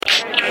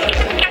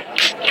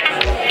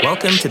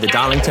Welcome to the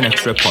Darlington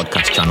Xtra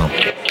podcast channel,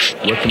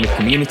 working with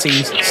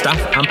communities, staff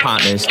and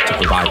partners to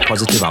provide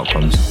positive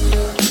outcomes.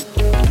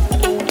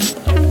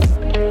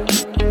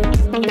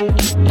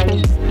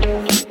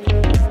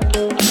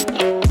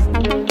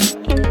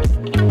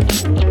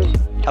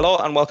 Hello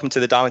and welcome to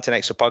the Darlington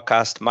Xtra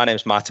podcast. My name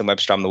is Martin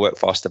Webster. I'm the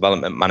Workforce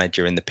Development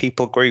Manager in the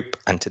People Group.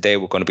 And today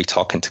we're going to be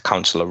talking to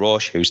Councillor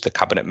Roche, who's the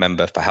Cabinet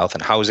Member for Health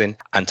and Housing,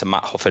 and to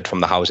Matt Hufford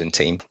from the Housing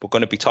team. We're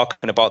going to be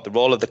talking about the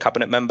role of the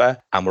Cabinet Member,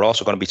 and we're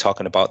also going to be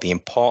talking about the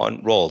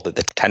important role that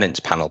the Tenants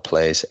Panel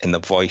plays in the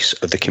voice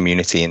of the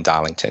community in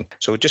Darlington.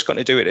 So we're just going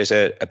to do it as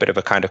a bit of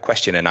a kind of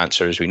question and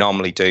answer as we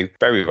normally do,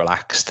 very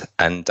relaxed.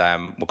 And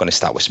we're going to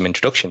start with some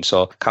introductions.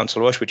 So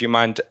Councillor Roche, would you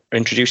mind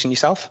introducing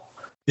yourself?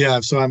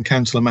 Yeah, so I'm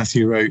Councillor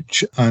Matthew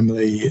Roche. I'm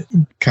the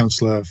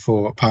Councillor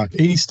for Park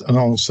East, and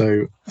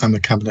also I'm the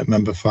Cabinet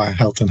Member for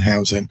Health and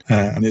Housing.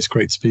 And it's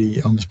great to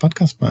be on this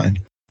podcast, Martin.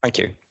 Thank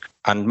you.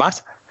 And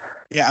Matt?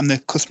 Yeah, I'm the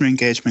Customer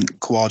Engagement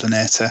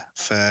Coordinator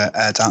for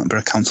Darlington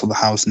Borough Council, the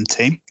Housing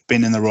team.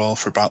 Been in the role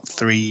for about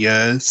 3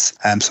 years,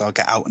 so I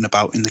get out and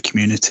about in the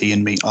community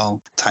and meet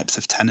all types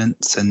of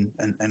tenants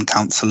and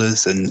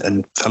councillors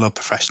and fellow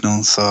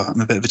professionals. So I'm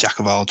a bit of a jack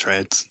of all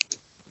trades.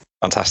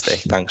 Fantastic.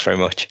 Thanks very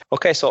much.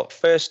 Okay, so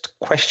first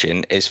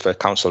question is for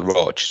Councillor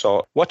Roche.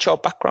 So what's your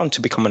background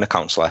to becoming a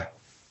councillor?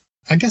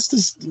 I guess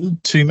there's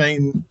two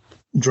main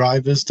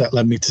drivers that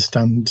led me to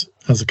stand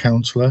as a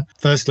councillor.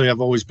 Firstly,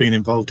 I've always been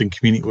involved in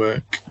community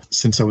work.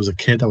 Since I was a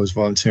kid, I was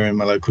volunteering in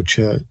my local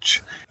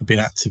church. I've been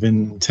active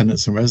in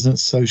tenants and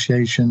residents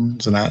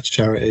associations, an arts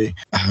charity,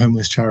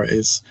 homeless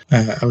charities.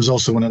 I was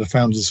also one of the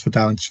founders of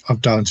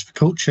Darlington for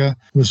Culture,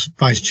 was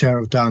vice chair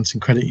of Darlington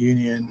Credit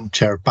Union,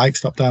 chair of Bike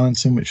Stop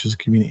Darlington, which was a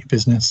community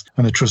business,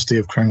 and a trustee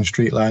of Crown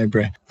Street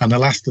Library. And the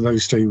last of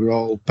those three were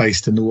all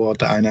based in the ward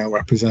that I now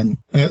represent.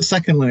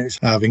 Secondly,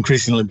 I've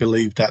increasingly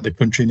believed that the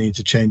country needs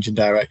a change in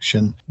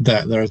direction,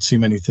 that there are too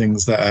many things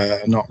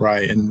that are not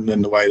right in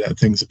the way that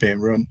things are being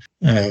run,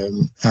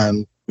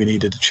 and we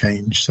needed a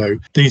change. So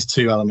these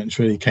two elements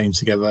really came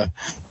together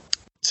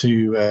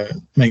to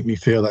make me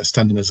feel that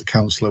standing as a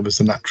councillor was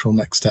the natural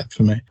next step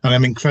for me. And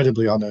I'm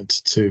incredibly honoured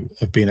to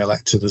have been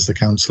elected as the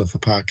councillor for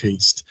Park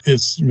East.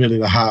 It's really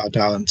the heart of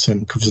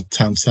Darlington, covers the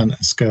town centre,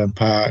 Skirn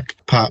Park,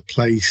 Park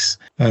Place,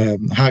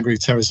 Hargreave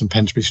Terrace and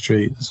Penchbury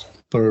Street,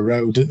 Borough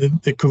Road.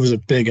 It covers a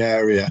big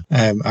area,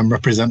 and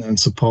representing and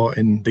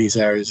supporting these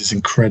areas is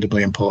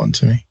incredibly important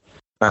to me.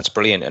 That's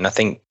brilliant. And I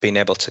think being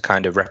able to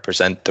kind of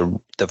represent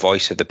the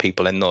voice of the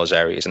people in those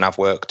areas, and I've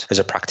worked as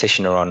a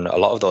practitioner on a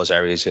lot of those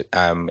areas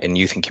in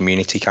youth and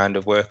community kind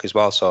of work as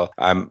well. So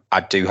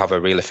I do have a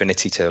real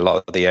affinity to a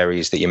lot of the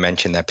areas that you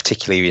mentioned there,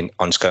 particularly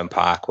on Skirn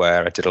Park,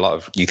 where I did a lot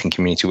of youth and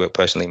community work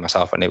personally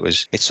myself. And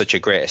it's such a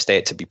great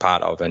estate to be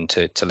part of and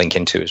to link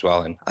into as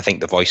well. And I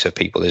think the voice of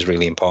people is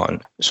really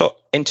important. So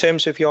in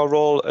terms of your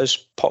role as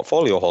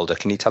portfolio holder,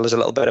 can you tell us a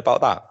little bit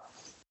about that?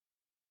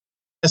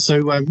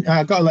 So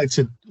I got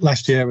elected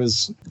last year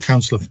as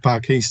councillor for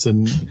Park East,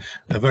 and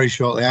very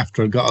shortly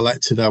after I got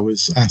elected, I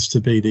was asked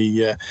to be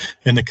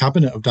in the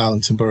cabinet of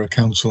Darlington Borough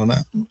Council,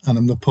 and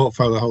I'm the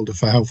portfolio holder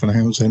for health and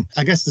housing.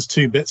 I guess there's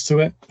two bits to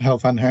it,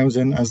 health and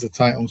housing, as the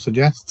title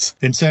suggests.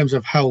 In terms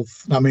of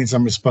health, that means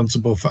I'm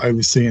responsible for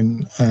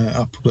overseeing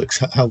our public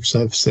health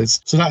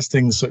services. So that's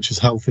things such as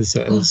health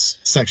visitors,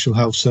 sexual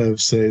health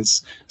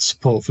services,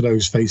 support for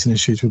those facing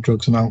issues with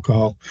drugs and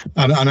alcohol.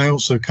 And I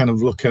also kind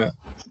of look at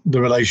the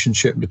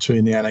relationship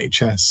between the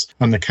NHS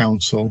and the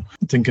council,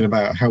 thinking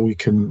about how we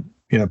can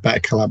better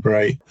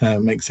collaborate,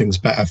 make things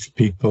better for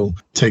people,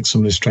 take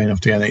some of the strain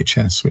off the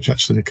NHS, which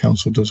actually the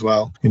council does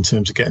well in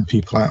terms of getting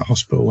people out of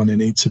hospital when they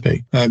need to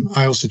be.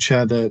 I also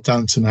chair the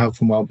Darlington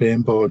Health and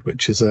Wellbeing Board,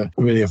 which is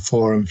really a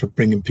forum for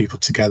bringing people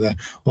together,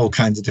 all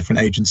kinds of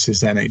different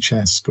agencies, the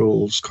NHS,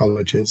 schools,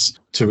 colleges,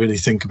 to really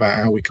think about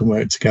how we can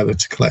work together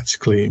to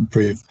collectively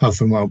improve health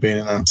and wellbeing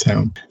in our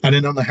town. And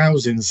then on the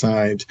housing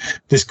side,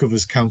 this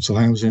covers council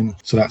housing.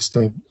 So that's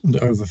the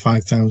over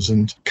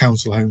 5,000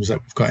 council homes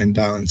that we've got in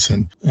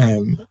Darlington.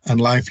 And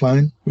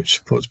Lifeline, which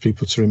supports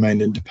people to remain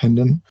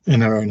independent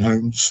in their own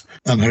homes,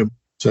 and home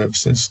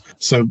services.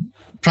 So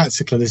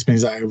practically, this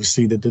means that I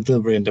oversee the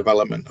delivery and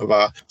development of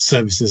our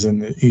services in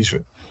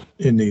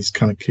these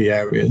kind of key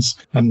areas.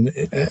 And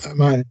it's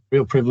my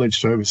real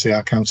privilege to oversee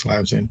our council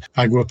housing.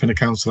 I grew up in a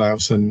council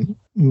house, and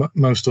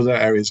most other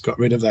areas got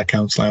rid of their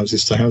council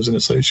houses to housing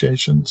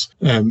associations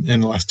in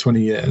the last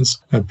 20 years,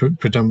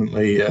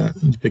 predominantly at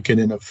the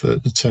beginning of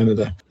the turn of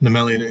the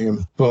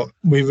millennium. But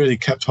we really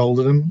kept hold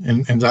of them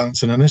in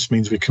Darlington, and this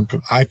means we can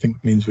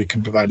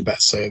provide a better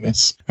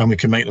service, and we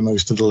can make the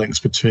most of the links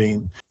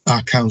between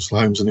our council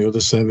homes and the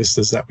other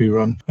services that we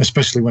run,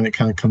 especially when it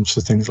kind of comes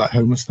to things like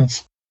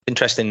homelessness.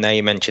 Interesting there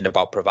you mentioned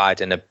about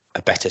providing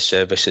a better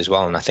service as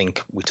well. And I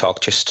think we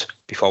talked just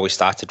before we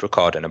started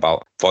recording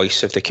about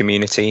voice of the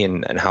community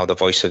and how the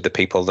voice of the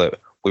people that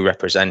we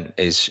represent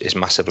is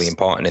massively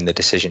important in the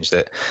decisions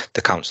that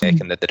the council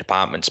make and that the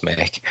departments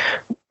make.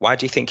 Why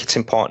do you think it's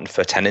important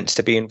for tenants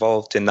to be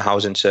involved in the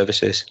housing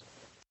services?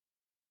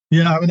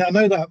 Yeah, I mean, I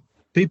know that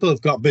people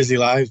have got busy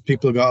lives,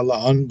 people have got a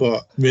lot on,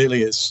 but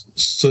really it's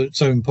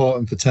so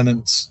important for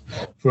tenants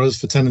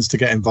to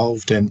get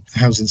involved in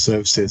housing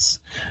services,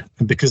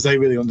 and because they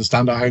really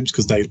understand our homes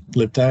because they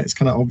live there, it's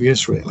kind of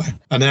obvious really,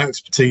 and their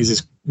expertise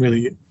is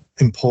really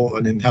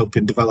important in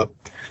helping develop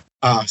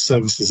our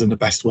services in the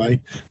best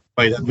way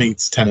that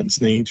meets tenants'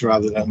 needs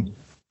rather than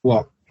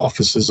what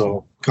officers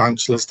or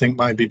councillors think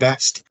might be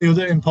best. The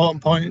other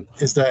important point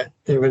is that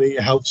it really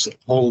helps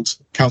hold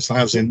council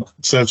housing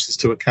services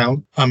to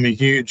account. I'm a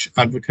huge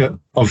advocate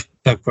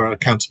for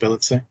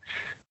accountability.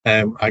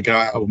 I go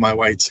out of my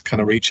way to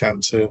kind of reach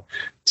out to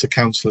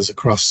councillors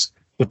across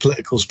the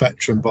political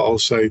spectrum, but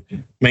also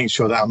make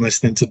sure that I'm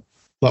listening to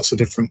lots of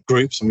different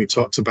groups. And we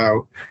talked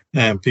about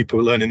people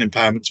with learning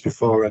impairments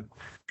before, and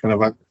kind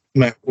of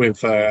met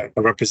with a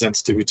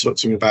representative who talked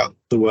to me about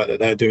the work that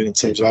they're doing in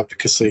terms of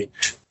advocacy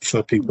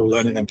for people with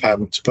learning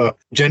impairments. But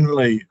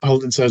generally,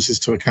 holding services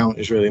to account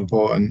is really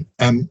important.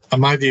 And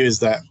my view is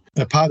that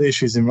part of the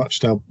issues in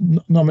Rochdale,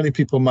 not many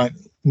people might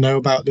know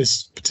about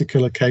this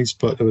particular case,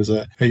 but there was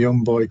a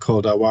young boy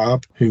called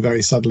Awab who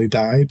very sadly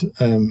died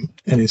in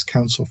his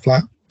council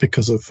flat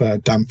because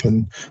of damp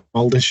and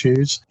mold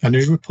issues, and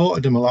we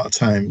reported them a lot of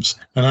times.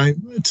 And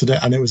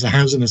it was a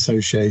housing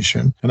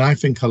association, and I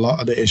think a lot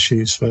of the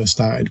issues first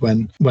started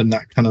when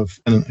that kind of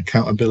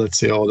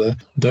accountability or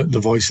the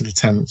voice of the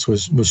tenants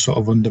was sort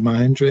of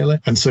undermined, really.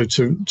 And so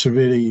it's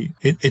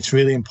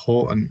really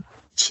important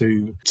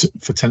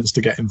for tenants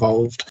to get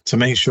involved, to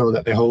make sure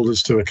that they hold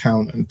us to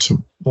account, and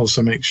to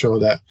also make sure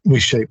that we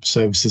shape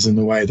services in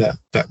the way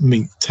that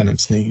meet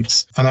tenants'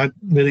 needs. And I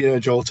really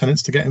urge all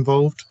tenants to get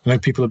involved. I know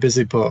people are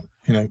busy, but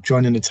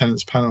joining the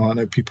Tenants Panel, I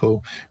know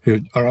people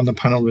who are on the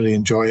panel really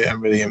enjoy it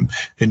and really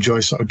enjoy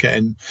sort of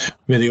getting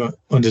really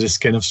under the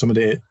skin of some of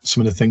the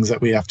things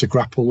that we have to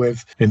grapple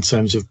with in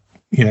terms of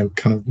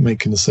kind of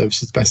making the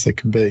services the best they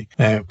can be.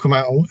 Come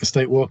Out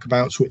Estate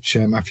Walkabouts, which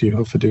Matthew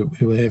Hufford,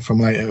 who we'll hear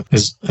from later,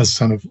 has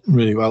kind of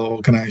really well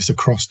organised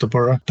across the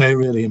borough. They're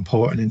really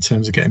important in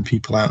terms of getting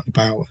people out and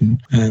about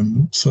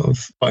and sort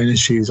of putting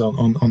issues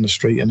on the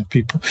street. And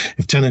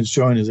if tenants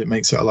join us, it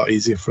makes it a lot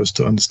easier for us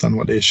to understand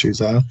what the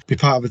issues are. Be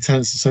part of a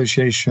tenants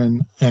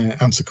association,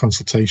 answer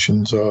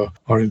consultations, or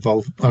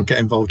get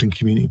involved in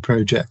community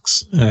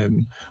projects,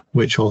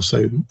 which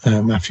also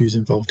Matthew's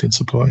involved in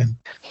supporting.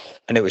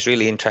 And it was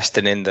really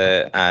interesting in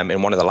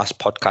one of the last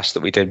podcasts that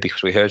we did,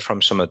 because we heard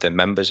from some of the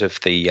members of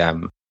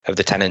the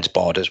tenants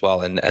board as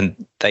well,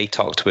 and they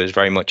talked to us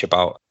very much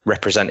about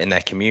representing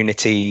their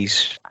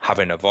communities,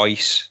 having a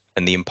voice,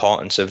 and the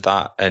importance of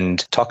that,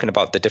 and talking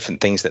about the different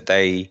things that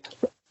they,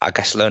 I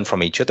guess, learn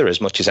from each other as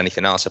much as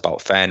anything else,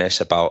 about fairness,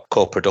 about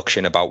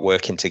co-production, about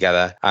working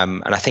together.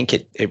 And I think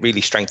it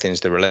really strengthens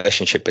the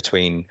relationship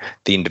between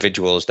the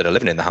individuals that are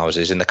living in the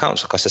houses and the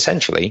council, because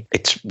essentially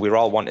we're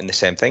all wanting the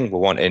same thing. We're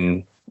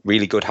wanting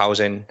really good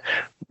housing,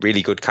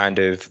 really good kind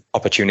of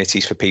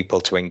opportunities for people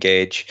to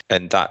engage,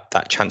 and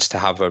that chance to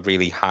have a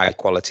really high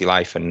quality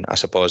life. And I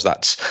suppose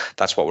that's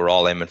what we're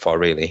all aiming for,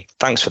 really.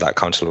 Thanks for that,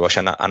 Councillor Roche.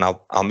 And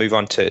I'll move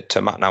on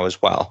to Matt now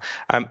as well.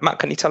 Matt,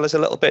 can you tell us a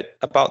little bit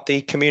about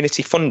the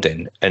community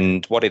funding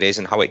and what it is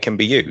and how it can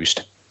be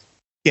used?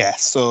 Yeah,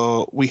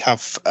 so we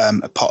have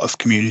a pot of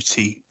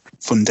community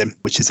funding,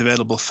 which is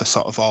available for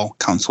sort of all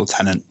council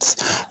tenants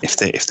if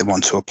they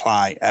want to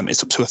apply.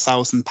 It's up to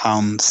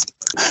 £1,000,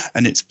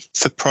 and it's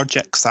for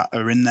projects that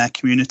are in their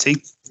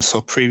community.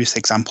 So previous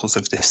examples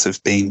of this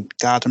have been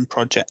garden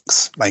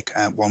projects, like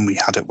one we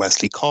had at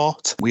Wesley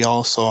Court. We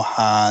also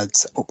had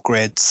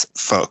upgrades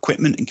for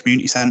equipment in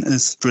community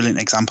centres. Brilliant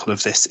example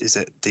of this is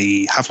at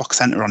the Havelock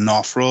Centre on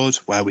North Road,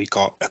 where we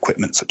got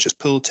equipment such as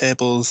pool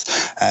tables,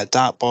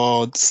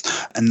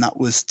 dartboards, and that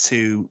was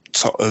to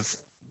sort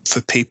of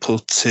for people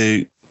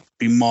to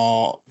be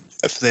more,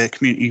 for the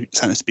community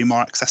centres to be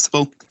more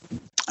accessible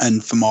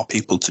and for more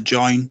people to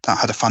join. That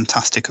had a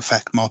fantastic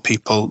effect, more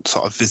people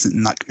sort of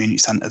visiting that community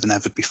centre than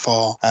ever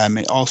before.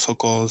 It also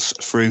goes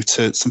through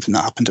to something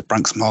that happened at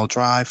Branksome Hall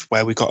Drive,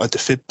 where we got a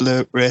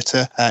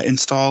defibrillator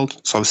installed.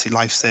 So obviously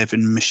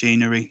life-saving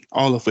machinery,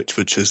 all of which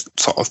were just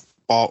sort of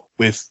bought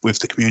with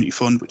the community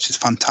fund, which is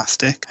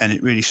fantastic. And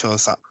it really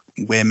shows that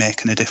we're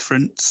making a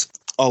difference.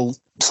 All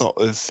sort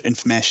of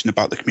information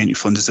about the community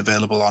fund is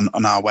available on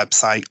our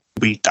website.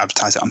 We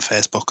advertise it on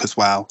Facebook as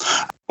well.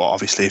 But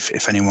obviously,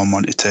 if anyone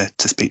wanted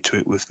to speak to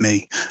it with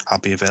me, I'll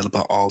be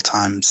available at all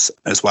times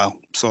as well.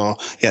 So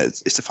yeah,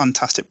 it's a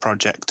fantastic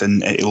project,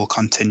 and it will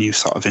continue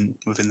sort of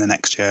within the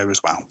next year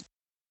as well.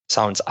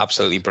 Sounds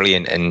absolutely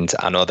brilliant, and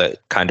I know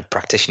that kind of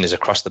practitioners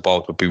across the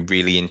board would be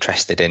really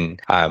interested in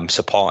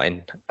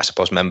supporting, I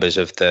suppose, members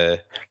of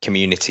the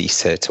community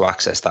to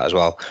access that as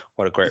well.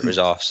 What a great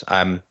resource.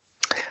 And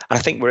I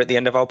think we're at the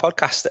end of our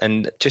podcast.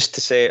 And just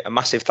to say a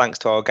massive thanks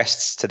to our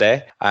guests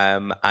today,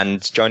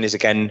 and join us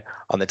again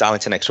on the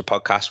Darlington Xtra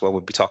podcast, where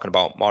we'll be talking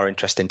about more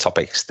interesting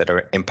topics that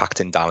are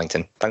impacting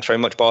Darlington. Thanks very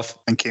much, both.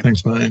 Thank you.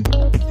 Thanks, Brian.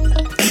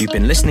 You've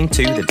been listening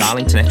to the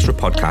Darlington Xtra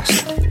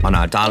podcast on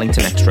our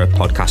Darlington Xtra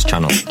podcast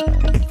channel.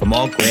 For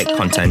more great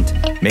content,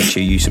 make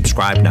sure you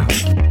subscribe now.